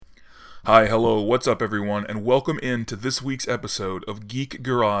Hi, hello, what's up everyone, and welcome into this week's episode of Geek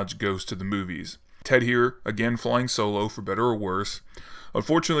Garage Goes to the Movies. Ted here, again flying solo for better or worse.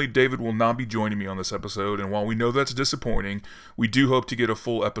 Unfortunately, David will not be joining me on this episode, and while we know that's disappointing, we do hope to get a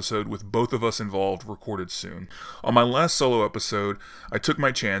full episode with both of us involved recorded soon. On my last solo episode, I took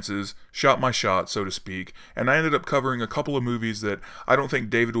my chances, shot my shot, so to speak, and I ended up covering a couple of movies that I don't think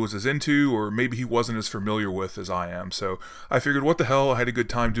David was as into, or maybe he wasn't as familiar with as I am, so I figured what the hell, I had a good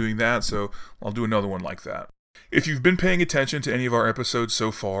time doing that, so I'll do another one like that. If you've been paying attention to any of our episodes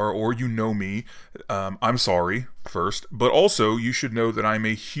so far, or you know me, I'm sorry, first, but also you should know that I'm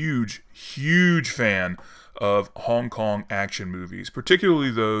a huge fan of Hong Kong action movies,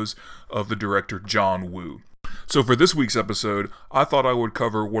 particularly those of the director John Woo. So for this week's episode, I thought I would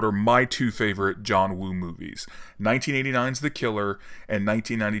cover what are my two favorite John Woo movies, 1989's The Killer and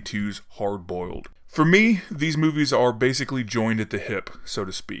 1992's Hard Boiled. For me, these movies are basically joined at the hip, so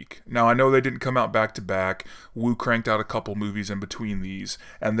to speak. Now, I know they didn't come out back to back. Woo cranked out a couple movies in between these,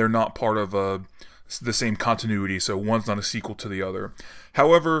 and they're not part of the same continuity, so one's not a sequel to the other.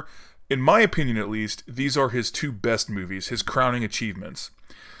 However, in my opinion at least, these are his two best movies, his crowning achievements.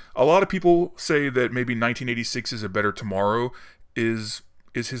 A lot of people say that maybe 1986's A Better Tomorrow is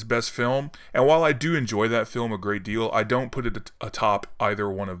his best film, and while I do enjoy that film a great deal, I don't put it atop either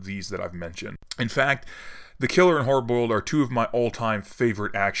one of these that I've mentioned. In fact, The Killer and Hard Boiled are two of my all-time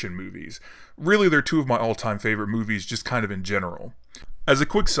favorite action movies. Really, they're two of my all-time favorite movies just kind of in general. As a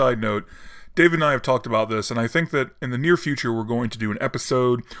quick side note, David and I have talked about this, and I think that in the near future we're going to do an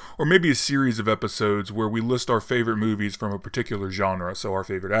episode, or maybe a series of episodes, where we list our favorite movies from a particular genre, so our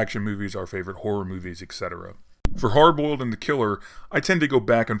favorite action movies, our favorite horror movies, etc. For Hard Boiled and The Killer, I tend to go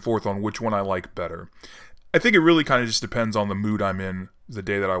back and forth on which one I like better. I think it really kind of just depends on the mood I'm in the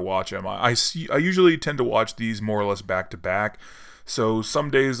day that I watch them. I usually tend to watch these more or less back to back, so some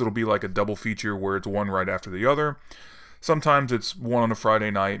days it'll be like a double feature where it's one right after the other. Sometimes it's one on a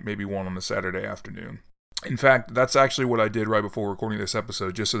Friday night, maybe one on a Saturday afternoon. In fact, that's actually what I did right before recording this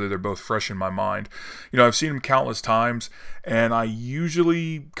episode, just so that they're both fresh in my mind. You know, I've seen them countless times, and I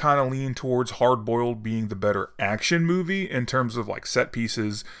usually kind of lean towards Hard Boiled being the better action movie in terms of like set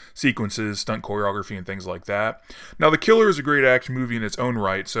pieces, sequences, stunt choreography, and things like that. Now, The Killer is a great action movie in its own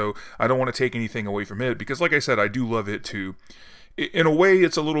right, so I don't want to take anything away from it, because like I said, I do love it too. In a way,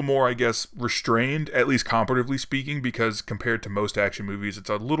 it's a little more, I guess, restrained, at least comparatively speaking, because compared to most action movies, it's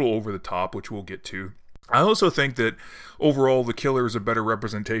a little over the top, which we'll get to. I also think that overall The Killer is a better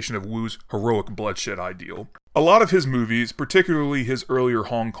representation of Woo's heroic bloodshed ideal. A lot of his movies, particularly his earlier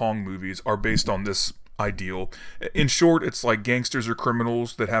Hong Kong movies, are based on this ideal. In short, it's like gangsters or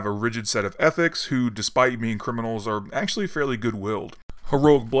criminals that have a rigid set of ethics who, despite being criminals, are actually fairly good-willed.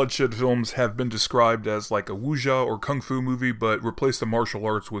 Heroic bloodshed films have been described as like a wuxia or kung fu movie, but replace the martial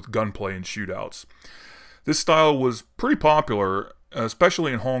arts with gunplay and shootouts. This style was pretty popular,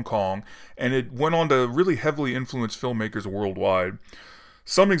 especially in Hong Kong, and it went on to really heavily influence filmmakers worldwide.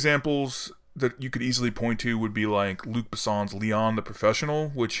 Some examples that you could easily point to would be like Luc Besson's Leon the Professional,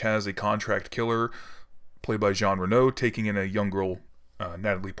 which has a contract killer, played by Jean Reno, taking in a young girl,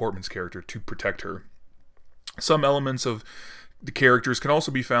 Natalie Portman's character, to protect her. Some elements of the characters can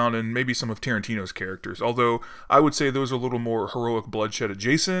also be found in maybe some of Tarantino's characters, although I would say those are a little more heroic bloodshed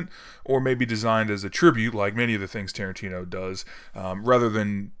adjacent, or maybe designed as a tribute, like many of the things Tarantino does, rather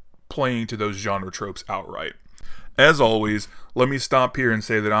than playing to those genre tropes outright. As always, let me stop here and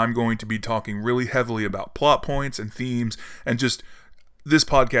say that I'm going to be talking really heavily about plot points and themes, and just this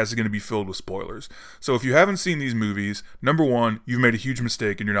podcast is going to be filled with spoilers. So if you haven't seen these movies, number one, you've made a huge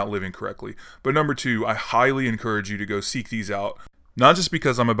mistake and you're not living correctly. But number two, I highly encourage you to go seek these out. Not just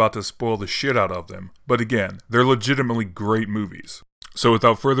because I'm about to spoil the shit out of them, but again, they're legitimately great movies. So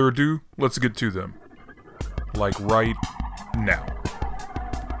without further ado, let's get to them. Like right now.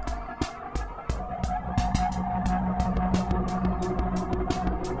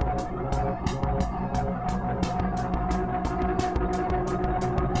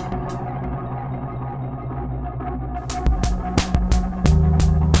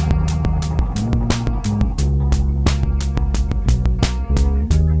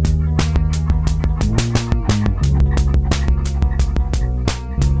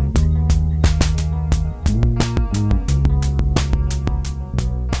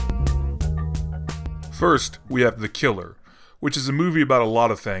 First, we have The Killer, which is a movie about a lot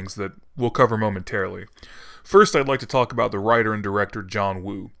of things that we'll cover momentarily. First, I'd like to talk about the writer and director John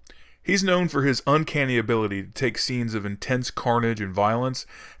Woo. He's known for his uncanny ability to take scenes of intense carnage and violence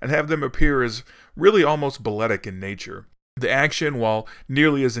and have them appear as really almost balletic in nature. The action, while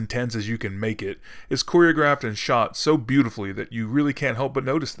nearly as intense as you can make it, is choreographed and shot so beautifully that you really can't help but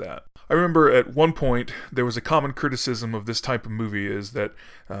notice that. I remember at one point there was a common criticism of this type of movie is that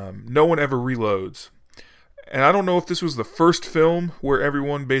no one ever reloads. And I don't know if this was the first film where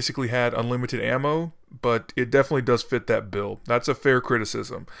everyone basically had unlimited ammo, but it definitely does fit that bill. That's a fair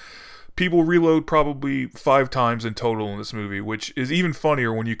criticism. People reload probably 5 times in total in this movie, which is even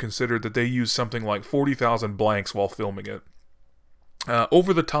funnier when you consider that they use something like 40,000 blanks while filming it.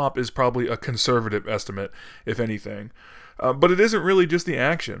 Over the top is probably a conservative estimate, if anything. But it isn't really just the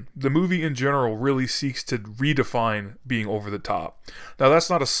action. The movie in general really seeks to redefine being over the top. Now, that's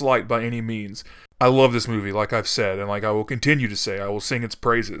not a slight by any means. I love this movie, like I've said, and like I will continue to say. I will sing its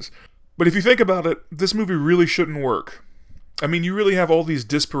praises. But if you think about it, this movie really shouldn't work. I mean, you really have all these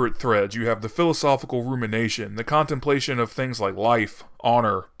disparate threads. You have the philosophical rumination, the contemplation of things like life,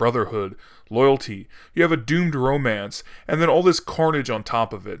 honor, brotherhood, loyalty. You have a doomed romance, and then all this carnage on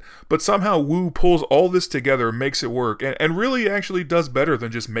top of it. But somehow Woo pulls all this together and makes it work, and really actually does better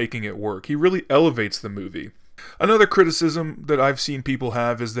than just making it work. He really elevates the movie. Another criticism that I've seen people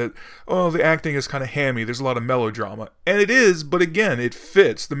have is that, oh, the acting is kind of hammy, there's a lot of melodrama. And it is, but again, it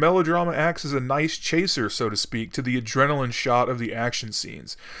fits. The melodrama acts as a nice chaser, so to speak, to the adrenaline shot of the action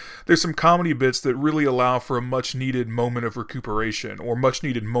scenes. There's some comedy bits that really allow for a much-needed moment of recuperation, or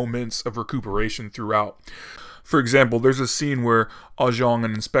much-needed moments of recuperation throughout. For example, there's a scene where Ah Jong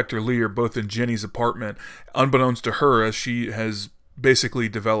and Inspector Lee are both in Jenny's apartment, unbeknownst to her, as she has basically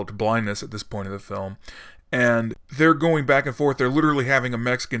developed blindness at this point in the film. And they're going back and forth. They're literally having a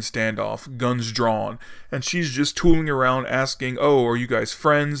Mexican standoff, guns drawn. And she's just tooling around asking, oh, are you guys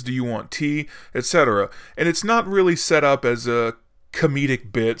friends? Do you want tea? Etc. And it's not really set up as a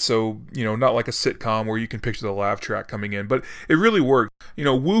comedic bit, so, not like a sitcom where you can picture the laugh track coming in, but it really worked.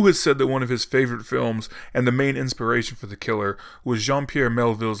 Woo has said that one of his favorite films and the main inspiration for The Killer was Jean-Pierre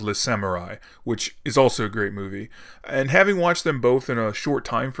Melville's Les Samurai, which is also a great movie. And having watched them both in a short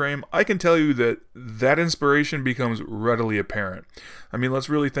time frame, I can tell you that inspiration becomes readily apparent. I mean, let's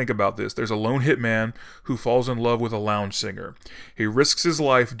really think about this. There's a lone hitman who falls in love with a lounge singer. He risks his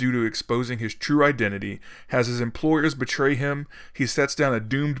life due to exposing his true identity, has his employers betray him. He sets down a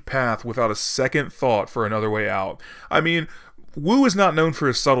doomed path without a second thought for another way out. I mean, Woo is not known for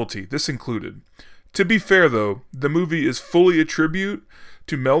his subtlety, this included. To be fair, though, the movie is fully a tribute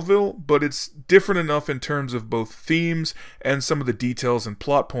to Melville, but it's different enough in terms of both themes and some of the details and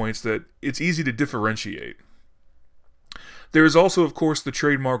plot points that it's easy to differentiate. There is also, of course, the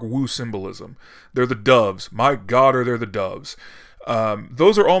trademark Woo symbolism. They're the doves. My God, are they the doves.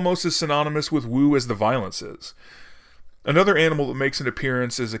 Those are almost as synonymous with Woo as the violence is. Another animal that makes an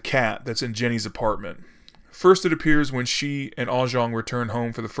appearance is a cat that's in Jenny's apartment. First it appears when she and Ah Jong return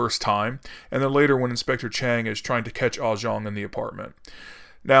home for the first time, and then later when Inspector Chang is trying to catch Ah Jong in the apartment.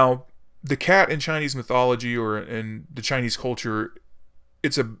 Now, the cat in Chinese mythology or in the Chinese culture,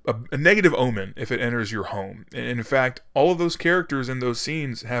 it's a negative omen if it enters your home. And in fact, all of those characters in those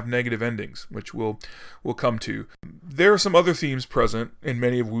scenes have negative endings, which we'll come to. There are some other themes present in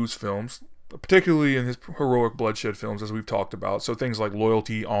many of Woo's films, particularly in his heroic bloodshed films, as we've talked about, so things like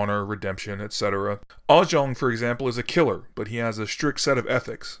loyalty, honor, redemption, etc. Ah Jong, for example, is a killer, but he has a strict set of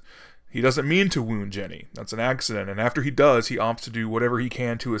ethics. He doesn't mean to wound Jenny. That's an accident, and after he does, he opts to do whatever he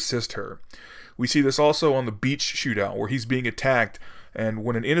can to assist her. We see this also on the beach shootout, where he's being attacked, and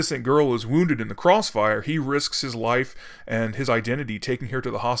when an innocent girl is wounded in the crossfire, he risks his life and his identity taking her to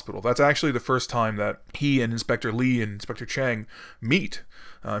the hospital. That's actually the first time that he and Inspector Lee and Inspector Chang meet.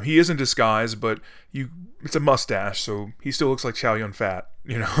 He is in disguise, but it's a mustache, so he still looks like Chow Yun-fat,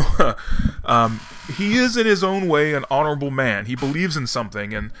 He is in his own way an honorable man. He believes in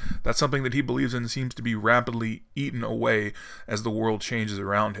something, and that something that he believes in seems to be rapidly eaten away as the world changes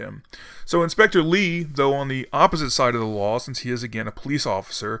around him. So Inspector Lee, though on the opposite side of the law, since he is again a police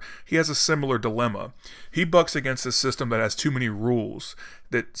officer, he has a similar dilemma. He bucks against a system that has too many rules,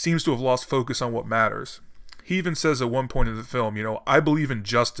 that seems to have lost focus on what matters. He even says at one point in the film, I believe in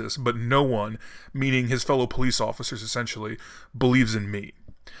justice, but no one, meaning his fellow police officers essentially, believes in me.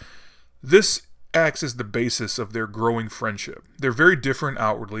 This acts as the basis of their growing friendship. They're very different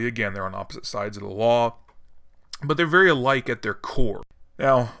outwardly. Again, they're on opposite sides of the law, but they're very alike at their core.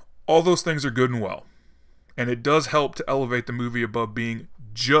 Now, all those things are good and well, and it does help to elevate the movie above being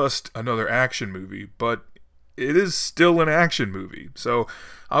just another action movie, but it is still an action movie, so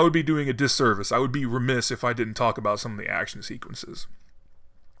I would be doing a disservice. I would be remiss if I didn't talk about some of the action sequences.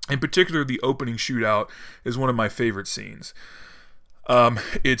 In particular, the opening shootout is one of my favorite scenes.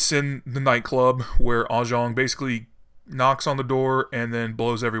 It's in the nightclub where Ah Jong basically knocks on the door and then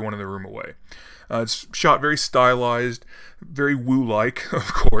blows everyone in the room away. It's shot very stylized, very Woo-like,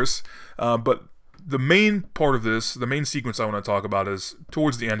 of course, but the main part of this, the main sequence I want to talk about is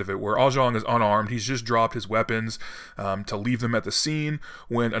towards the end of it, where Ah Jong is unarmed. He's just dropped his weapons to leave them at the scene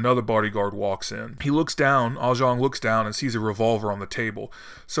when another bodyguard walks in. He looks down, Ah Jong looks down and sees a revolver on the table.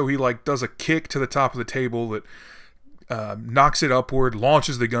 So he does a kick to the top of the table that knocks it upward,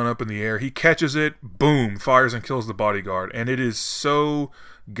 launches the gun up in the air. He catches it, boom, fires and kills the bodyguard. And it is so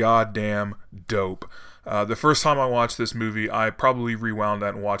goddamn dope. The first time I watched this movie, I probably rewound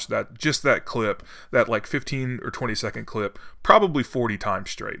that and watched that clip, that 15 or 20 second clip, probably 40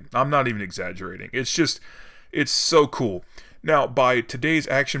 times straight. I'm not even exaggerating. It's so cool. Now, by today's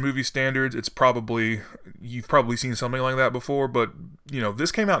action movie standards, you've probably seen something like that before, but,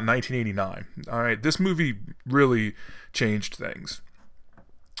 this came out in 1989. All right, this movie really changed things.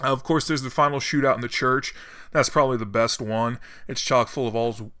 Of course, there's the final shootout in the church. That's probably the best one. It's chock full of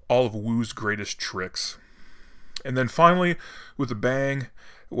all of Woo's greatest tricks. And then finally, with a bang,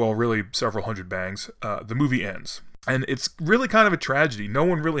 well, really several hundred bangs, the movie ends. And it's really kind of a tragedy. No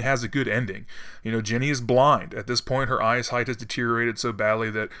one really has a good ending. Jenny is blind. At this point, her eyesight has deteriorated so badly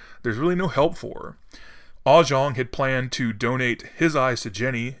that there's really no help for her. Ah Jong had planned to donate his eyes to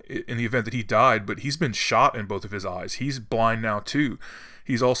Jenny in the event that he died, but he's been shot in both of his eyes. He's blind now too.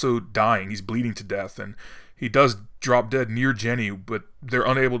 He's also dying. He's bleeding to death, and he does drop dead near Jenny, but they're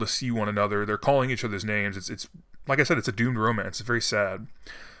unable to see one another. They're calling each other's names. It's like I said, it's a doomed romance. It's very sad.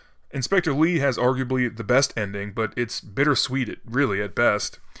 Inspector Lee has arguably the best ending, but it's bittersweet, really, at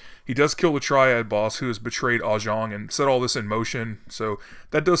best. He does kill the triad boss who has betrayed Ah Jong and set all this in motion, so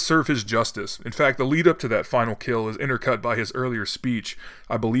that does serve his justice. In fact, the lead up to that final kill is intercut by his earlier speech,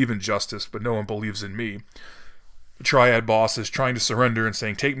 "I believe in justice, but no one believes in me." The triad boss is trying to surrender and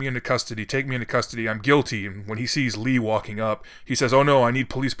saying, take me into custody, I'm guilty." And when he sees Lee walking up, he says, "Oh no, I need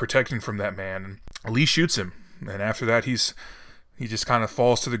police protection from that man." And Lee shoots him, and after that he just kind of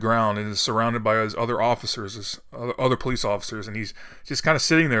falls to the ground and is surrounded by his other officers, his other police officers, and he's just kind of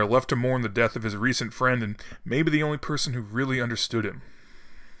sitting there left to mourn the death of his recent friend and maybe the only person who really understood him.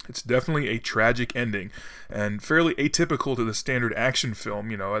 It's definitely a tragic ending and fairly atypical to the standard action film.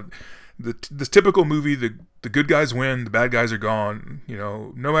 The typical movie, the good guys win, the bad guys are gone.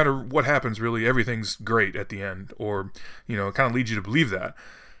 No matter what happens, really, everything's great at the end, or, it kind of leads you to believe that.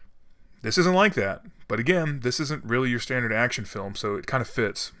 This isn't like that. But again, this isn't really your standard action film, so it kind of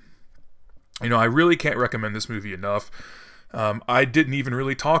fits. I really can't recommend this movie enough. I didn't even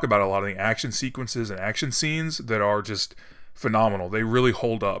really talk about a lot of the action sequences and action scenes that are just phenomenal. They really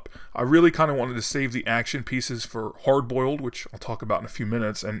hold up. I really kind of wanted to save the action pieces for Hard Boiled, which I'll talk about in a few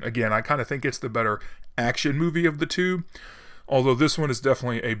minutes. And again, I kind of think it's the better action movie of the two, although this one is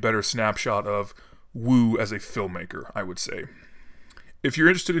definitely a better snapshot of Woo as a filmmaker, I would say. If you're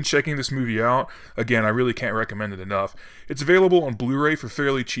interested in checking this movie out, again, I really can't recommend it enough. It's available on Blu-ray for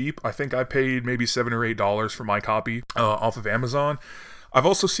fairly cheap. I think I paid maybe $7 or $8 for my copy off of Amazon. I've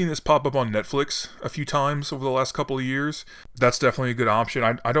also seen this pop up on Netflix a few times over the last couple of years. That's definitely a good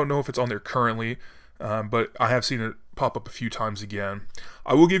option. I don't know if it's on there currently, but I have seen it pop up a few times again.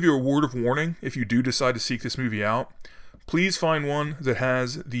 I will give you a word of warning if you do decide to seek this movie out. Please find one that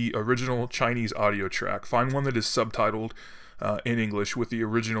has the original Chinese audio track. Find one that is subtitled in English with the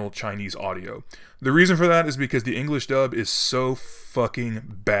original Chinese audio. The reason for that is because the English dub is so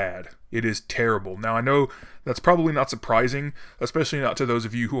fucking bad. It is terrible. Now, I know that's probably not surprising, especially not to those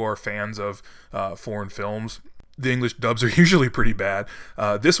of you who are fans of foreign films. The English dubs are usually pretty bad.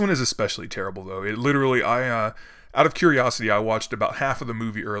 This one is especially terrible, though. It literally, out of curiosity, I watched about half of the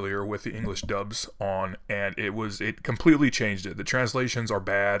movie earlier with the English dubs on, and it completely changed it. The translations are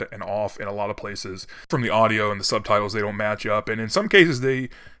bad and off in a lot of places. From the audio and the subtitles, they don't match up, and in some cases, they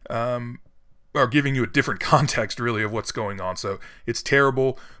are giving you a different context, really, of what's going on. So it's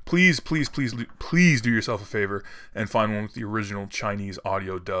terrible. Please, please, please, please do yourself a favor and find one with the original Chinese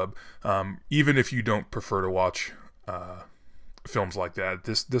audio dub, even if you don't prefer to watch films like that.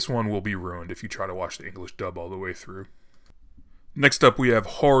 This one will be ruined if you try to watch the English dub all the way through. Next up, we have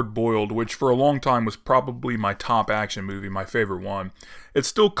Hard Boiled, which for a long time was probably my top action movie, my favorite one. It's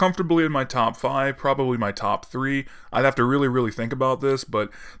still comfortably in my top 5, probably my top 3. I'd have to really, really think about this, but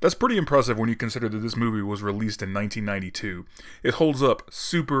that's pretty impressive when you consider that this movie was released in 1992. It holds up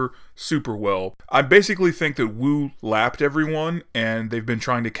super, super well. I basically think that Woo lapped everyone, and they've been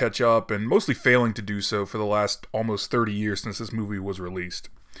trying to catch up, and mostly failing to do so for the last almost 30 years since this movie was released.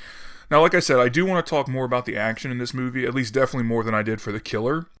 Now, like I said, I do want to talk more about the action in this movie, at least definitely more than I did for The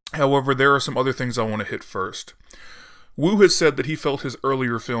Killer. However, there are some other things I want to hit first. Woo has said that he felt his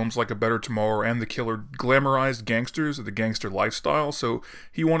earlier films like A Better Tomorrow and The Killer glamorized gangsters, the gangster lifestyle, so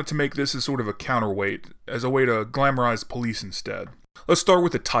he wanted to make this as sort of a counterweight, as a way to glamorize police instead. Let's start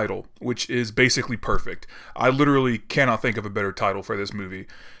with the title, which is basically perfect. I literally cannot think of a better title for this movie.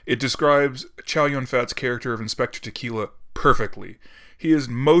 It describes Chow Yun-fat's character of Inspector Tequila perfectly. He is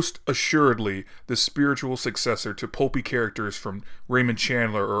most assuredly the spiritual successor to pulpy characters from Raymond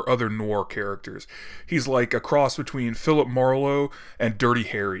Chandler or other noir characters. He's like a cross between Philip Marlowe and Dirty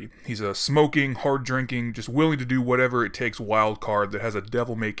Harry. He's a smoking, hard-drinking, just willing to do whatever it takes wild card that has a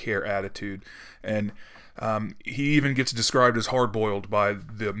devil-may-care attitude. And he even gets described as hard-boiled by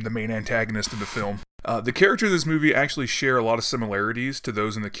the main antagonist in the film. The characters in this movie actually share a lot of similarities to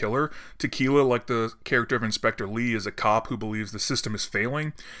those in The Killer. Tequila, like the character of Inspector Lee, is a cop who believes the system is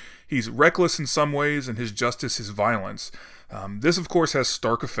failing. He's reckless in some ways, and his justice is violence. This, of course, has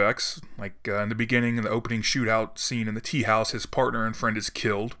stark effects. Like in the beginning, in the opening shootout scene in the tea house, his partner and friend is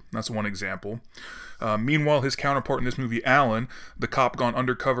killed. That's one example. Meanwhile, his counterpart in this movie, Alan, the cop gone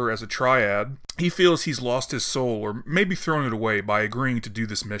undercover as a triad, he feels he's lost his soul or maybe thrown it away by agreeing to do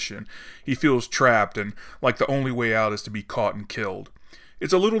this mission. He feels trapped and like the only way out is to be caught and killed.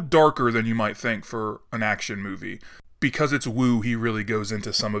 It's a little darker than you might think for an action movie. Because it's Woo, he really goes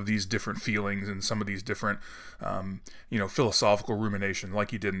into some of these different feelings and some of these different, philosophical rumination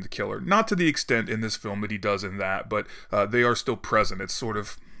like he did in The Killer. Not to the extent in this film that he does in that, but they are still present. It's sort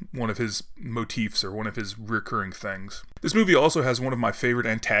of one of his motifs or one of his recurring things. This movie also has one of my favorite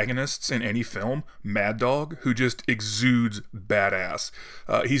antagonists in any film, Mad Dog, who just exudes badass.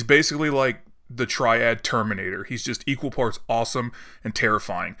 He's basically like the triad Terminator. He's just equal parts awesome and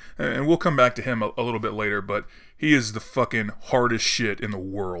terrifying. And we'll come back to him a little bit later, but he is the fucking hardest shit in the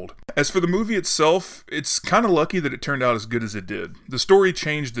world. As for the movie itself, it's kind of lucky that it turned out as good as it did. The story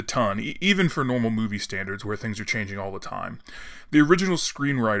changed a ton, even for normal movie standards where things are changing all the time. The original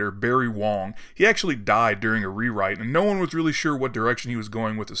screenwriter, Barry Wong, he actually died during a rewrite, and no one was really sure what direction he was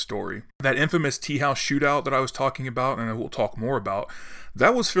going with the story. That infamous tea house shootout that I was talking about, and I will talk more about,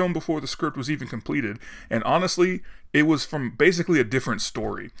 that was filmed before the script was even completed, and honestly, it was from basically a different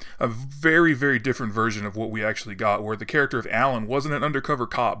story. A very, very different version of what we actually got, where the character of Alan wasn't an undercover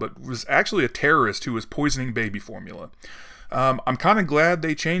cop, but was actually a terrorist who was poisoning baby formula. I'm kind of glad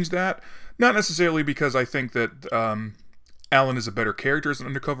they changed that. Not necessarily because I think that Alan is a better character as an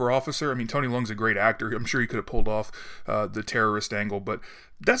undercover officer. I mean, Tony Leung's a great actor. I'm sure he could have pulled off the terrorist angle, but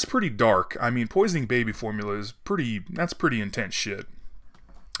that's pretty dark. I mean, poisoning baby formula is pretty intense shit.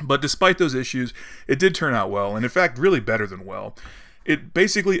 But despite those issues, it did turn out well, and in fact, really better than well. It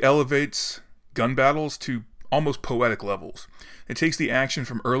basically elevates gun battles to almost poetic levels. It takes the action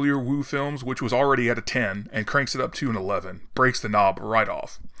from earlier Woo films, which was already at a 10, and cranks it up to an 11, breaks the knob right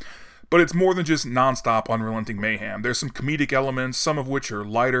off. But it's more than just non-stop unrelenting mayhem. There's some comedic elements, some of which are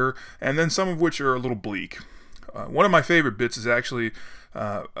lighter, and then some of which are a little bleak. One of my favorite bits is actually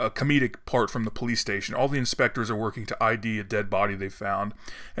a comedic part from the police station. All the inspectors are working to ID a dead body they found.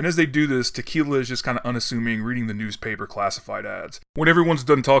 And as they do this, Tequila is just kind of unassuming, reading the newspaper classified ads. When everyone's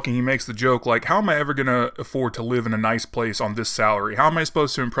done talking, he makes the joke like, how am I ever going to afford to live in a nice place on this salary? How am I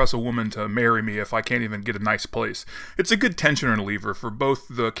supposed to impress a woman to marry me if I can't even get a nice place? It's a good tension reliever for both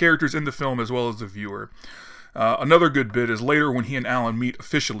the characters in the film as well as the viewer. Another good bit is later when he and Alan meet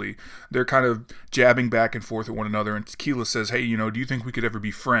officially, they're kind of jabbing back and forth at one another, and Tequila says, hey, do you think we could ever be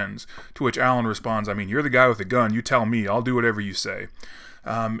friends? To which Alan responds, I mean, you're the guy with the gun, you tell me, I'll do whatever you say.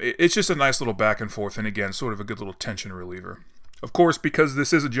 It's just a nice little back and forth, and again, sort of a good little tension reliever. Of course, because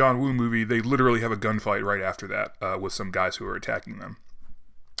this is a John Woo movie, they literally have a gunfight right after that with some guys who are attacking them.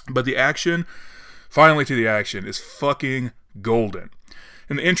 But the action, finally to the action, is fucking golden.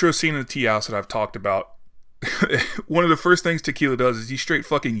 In the intro scene in the tea house that I've talked about, one of the first things Tequila does is he straight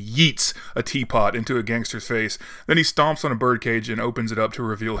fucking yeets a teapot into a gangster's face. Then he stomps on a birdcage and opens it up to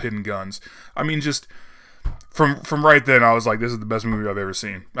reveal hidden guns. I mean, just from right then, I was like, this is the best movie I've ever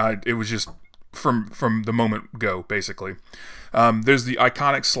seen. It was just from the moment go, basically. There's the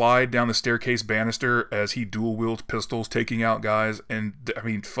iconic slide down the staircase banister as he dual wields pistols, taking out guys. And I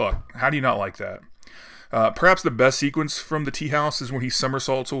mean, fuck, how do you not like that? Perhaps the best sequence from the tea house is when he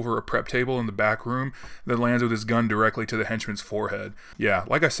somersaults over a prep table in the back room that lands with his gun directly to the henchman's forehead. Yeah,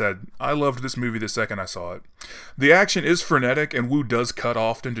 like I said, I loved this movie the second I saw it. The action is frenetic, and Woo does cut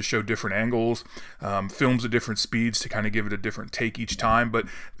often to show different angles, films at different speeds to kind of give it a different take each time, but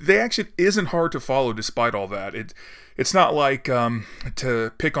the action isn't hard to follow despite all that. It's not like,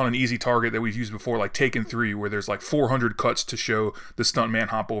 to pick on an easy target that we've used before, like Taken 3, where there's like 400 cuts to show the stuntman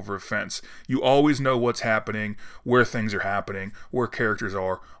hop over a fence. You always know what's happening, where things are happening, where characters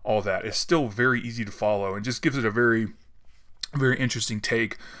are, all that. It's still very easy to follow and just gives it a very, very interesting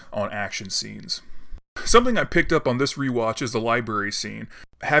take on action scenes. Something I picked up on this rewatch is the library scene.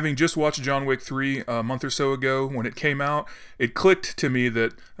 Having just watched John Wick 3 a month or so ago when it came out, it clicked to me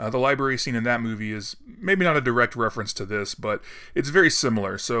that the library scene in that movie is maybe not a direct reference to this, but it's very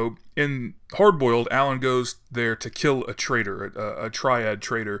similar. So in Hardboiled, Alan goes there to kill a traitor, a triad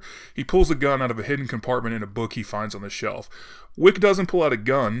traitor. He pulls a gun out of a hidden compartment in a book he finds on the shelf. Wick doesn't pull out a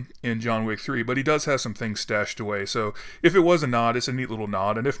gun in John Wick 3, but he does have some things stashed away. So if it was a nod, it's a neat little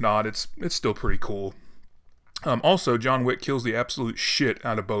nod, and if not, it's still pretty cool. Also, John Wick kills the absolute shit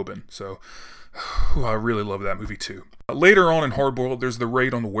out of Boban, so I really love that movie too. Later on in Hardboiled, there's the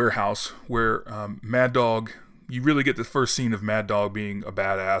raid on the warehouse where Mad Dog, you really get the first scene of Mad Dog being a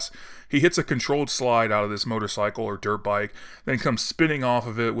badass. He hits a controlled slide out of this motorcycle or dirt bike, then comes spinning off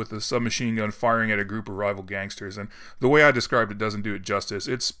of it with a submachine gun firing at a group of rival gangsters, and the way I described it doesn't do it justice.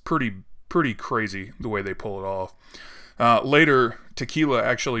 It's pretty crazy the way they pull it off. Later, Tequila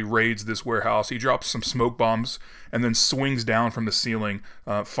actually raids this warehouse. He drops some smoke bombs and then swings down from the ceiling,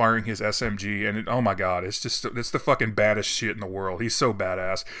 firing his SMG. And oh my god, it's the fucking baddest shit in the world. He's so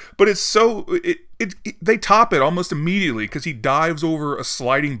badass. But they top it almost immediately because he dives over a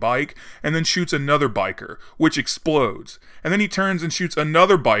sliding bike and then shoots another biker, which explodes. And then he turns and shoots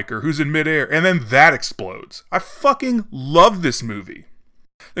another biker who's in midair, and then that explodes. I fucking love this movie.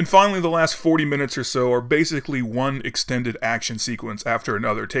 Then finally, the last 40 minutes or so are basically one extended action sequence after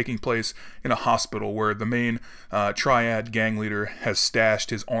another, taking place in a hospital where the main triad gang leader has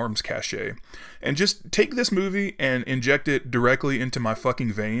stashed his arms cache. And just take this movie and inject it directly into my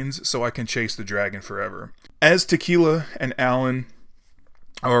fucking veins so I can chase the dragon forever. As Tequila and Alan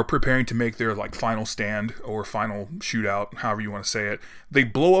are preparing to make their final stand or final shootout, however you want to say it, they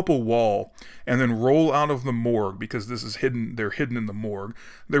blow up a wall and then roll out of the morgue because this is hidden. They're hidden in the morgue.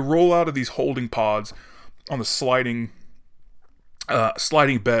 They roll out of these holding pods on the sliding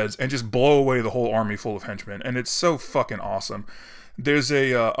beds and just blow away the whole army full of henchmen. And it's so fucking awesome. There's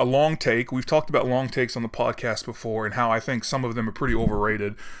a long take. We've talked about long takes on the podcast before and how I think some of them are pretty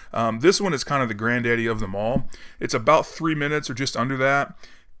overrated. This one is kind of the granddaddy of them all. It's about 3 minutes or just under that.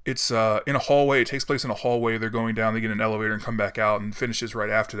 It's in a hallway. It takes place in a hallway. They're going down. They get in an elevator and come back out and finishes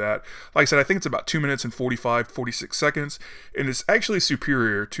right after that. Like I said, I think it's about 2 minutes and 46 seconds. And it's actually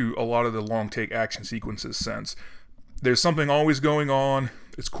superior to a lot of the long take action sequences since. There's something always going on.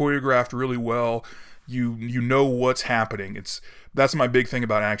 It's choreographed really well. You know what's happening. That's my big thing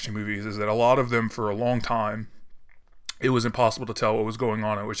about action movies is that a lot of them for a long time it was impossible to tell what was going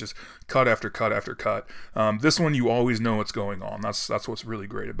on. It was just cut after cut after cut. This one you always know what's going on. That's what's really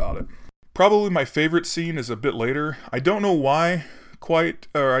great about it. Probably my favorite scene is a bit later. I don't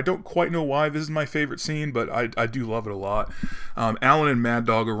quite know why this is my favorite scene, but I do love it a lot. Alan and Mad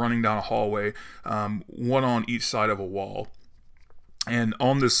Dog are running down a hallway, one on each side of a wall. And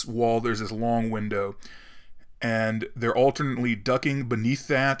on this wall, there's this long window, and they're alternately ducking beneath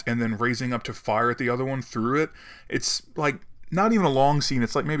that and then raising up to fire at the other one through it. It's like not even a long scene.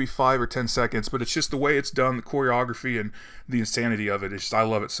 It's like maybe 5 or 10 seconds, but it's just the way it's done, the choreography and the insanity of it. I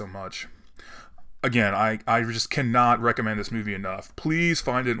love it so much. Again, I just cannot recommend this movie enough. Please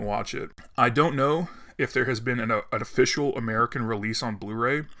find it and watch it. I don't know if there has been an official American release on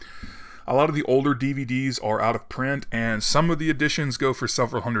Blu-ray. A lot of the older DVDs are out of print, and some of the editions go for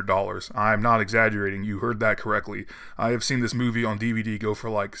several $100s. I'm not exaggerating. You heard that correctly. I have seen this movie on DVD go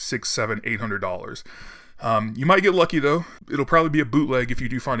for like $600, $700, $800. You might get lucky, though. It'll probably be a bootleg if you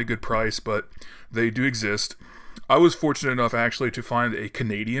do find a good price, but they do exist. I was fortunate enough, actually, to find a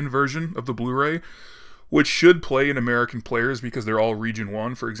Canadian version of the Blu-ray, which should play in American players because they're all Region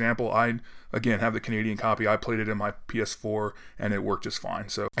 1. For example, I, again, have the Canadian copy. I played it in my PS4, and it worked just fine.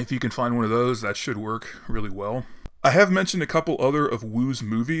 So if you can find one of those, that should work really well. I have mentioned a couple other of Woo's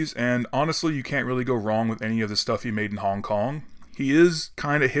movies, and honestly, you can't really go wrong with any of the stuff he made in Hong Kong. He is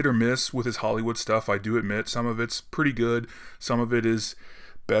kind of hit or miss with his Hollywood stuff, I do admit. Some of it's pretty good. Some of it is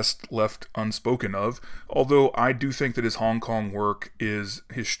best left unspoken of, although I do think that his Hong Kong work is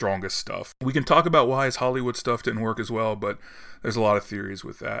his strongest stuff. We can talk about why his Hollywood stuff didn't work as well, but there's a lot of theories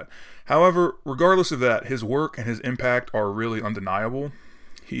with that. However, regardless of that, his work and his impact are really undeniable.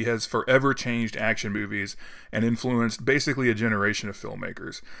 He has forever changed action movies and influenced basically a generation of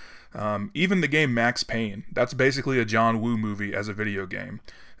filmmakers. Even the game Max Payne, that's basically a John Woo movie as a video game.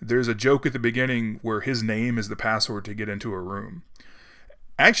 There's a joke at the beginning where his name is the password to get into a room.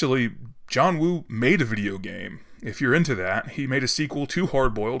 Actually, John Woo made a video game. If you're into that, he made a sequel to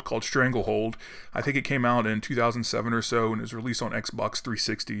Hardboiled called Stranglehold. I think it came out in 2007 or so and is released on Xbox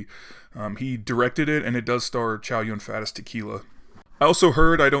 360. He directed it, and it does star Chow Yun-Fat as Tequila. I also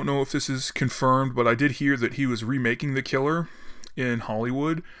heard, I don't know if this is confirmed, but I did hear that he was remaking The Killer in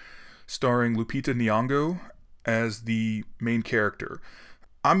Hollywood. starring Lupita Nyong'o as the main character.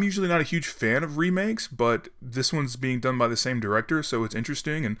 I'm usually not a huge fan of remakes, but this one's being done by the same director, so it's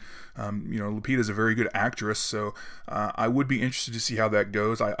interesting. And, Lupita's a very good actress, so I would be interested to see how that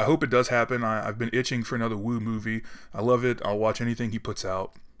goes. I hope it does happen. I've been itching for another Wu movie. I love it. I'll watch anything he puts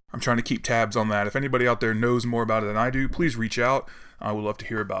out. I'm trying to keep tabs on that. If anybody out there knows more about it than I do, please reach out. I would love to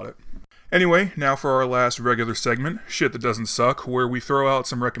hear about it. Anyway, now for our last regular segment, Shit That Doesn't Suck, where we throw out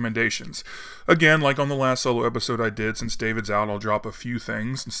some recommendations. Again, like on the last solo episode I did, since David's out, I'll drop a few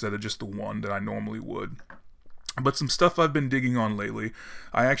things instead of just the one that I normally would. But some stuff I've been digging on lately,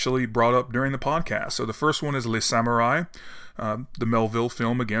 I actually brought up during the podcast. So the first one is Les Samurai, the Melville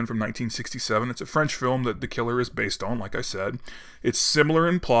film, again, from 1967. It's a French film that The Killer is based on, like I said. It's similar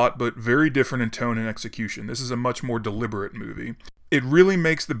in plot, but very different in tone and execution. This is a much more deliberate movie. It really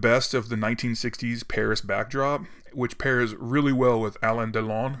makes the best of the 1960s Paris backdrop, which pairs really well with Alain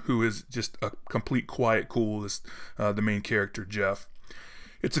Delon, who is just a complete quiet cool as the main character, Jeff.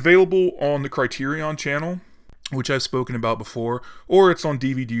 It's available on the Criterion channel, which I've spoken about before, or it's on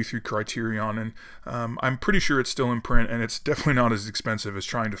DVD through Criterion, and I'm pretty sure it's still in print, and it's definitely not as expensive as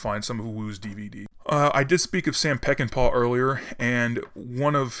trying to find some of Wu's DVD. I did speak of Sam Peckinpah earlier, and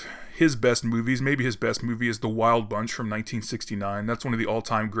one of his best movies, maybe his best movie, is The Wild Bunch from 1969. That's one of the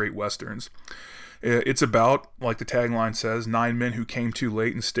all-time great westerns. It's about, like the tagline says, 9 men who came too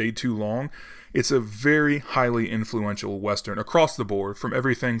late and stayed too long. It's a very highly influential western across the board, from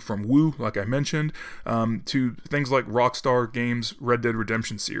everything from Wu, like I mentioned, to things like Rockstar Games' Red Dead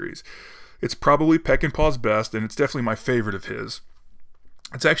Redemption series. It's probably Peckinpah's best, and it's definitely my favorite of his.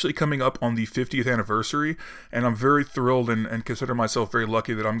 It's actually coming up on the 50th anniversary, and I'm very thrilled and consider myself very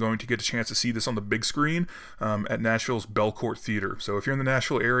lucky that I'm going to get a chance to see this on the big screen at Nashville's Belcourt Theater. So if you're in the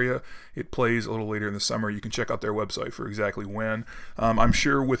Nashville area, it plays a little later in the summer. You can check out their website for exactly when. I'm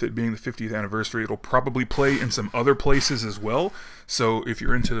sure with it being the 50th anniversary, it'll probably play in some other places as well. So if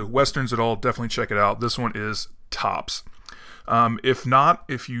you're into westerns at all, definitely check it out. This one is tops. If not,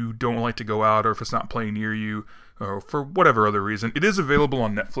 if you don't like to go out or if it's not playing near you, or for whatever other reason, it is available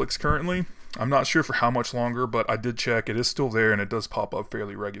on Netflix currently. I'm not sure for how much longer, but I did check. It is still there, and it does pop up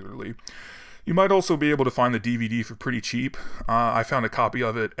fairly regularly. You might also be able to find the DVD for pretty cheap. I found a copy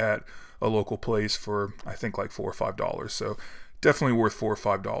of it at a local place for, I think, like $4 or $5, so definitely worth $4 or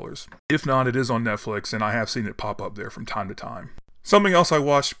 $5. If not, it is on Netflix, and I have seen it pop up there from time to time. Something else I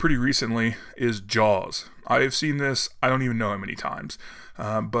watched pretty recently is Jaws. I have seen this, I don't even know how many times,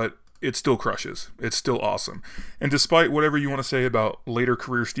 but it still crushes. It's still awesome. And despite whatever you want to say about later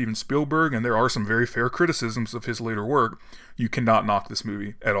career Steven Spielberg, and there are some very fair criticisms of his later work, you cannot knock this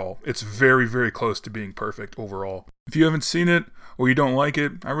movie at all. It's very, very close to being perfect overall. If you haven't seen it, or you don't like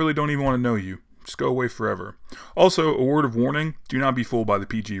it, I really don't even want to know you. Just go away forever. Also, a word of warning, do not be fooled by the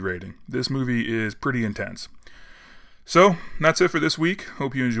PG rating. This movie is pretty intense. So, that's it for this week.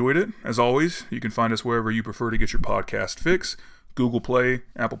 Hope you enjoyed it. As always, you can find us wherever you prefer to get your podcast fix. Google Play,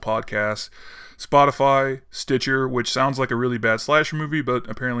 Apple Podcasts, Spotify, Stitcher, which sounds like a really bad slasher movie, but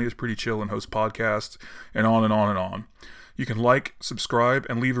apparently is pretty chill and hosts podcasts, and on and on and on. You can like, subscribe,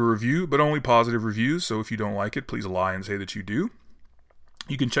 and leave a review, but only positive reviews, so if you don't like it, please lie and say that you do.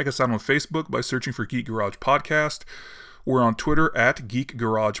 You can check us out on Facebook by searching for Geek Garage Podcast. We're on Twitter at Geek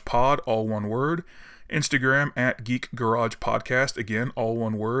Garage Pod, all one word. Instagram at Geek Garage Podcast, again, all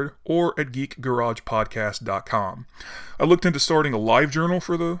one word, or at geekgaragepodcast.com. I looked into starting a live journal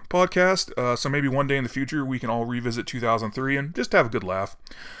for the podcast, so maybe one day in the future we can all revisit 2003 and just have a good laugh.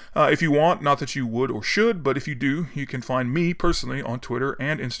 If you want, not that you would or should, but if you do, you can find me personally on Twitter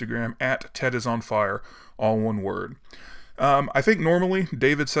and Instagram at TedIsOnFire, all one word. I think normally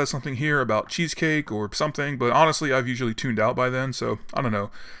David says something here about cheesecake or something, but honestly I've usually tuned out by then, so I don't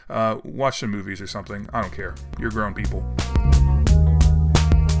know. Watch some movies or something. I don't care. You're grown people.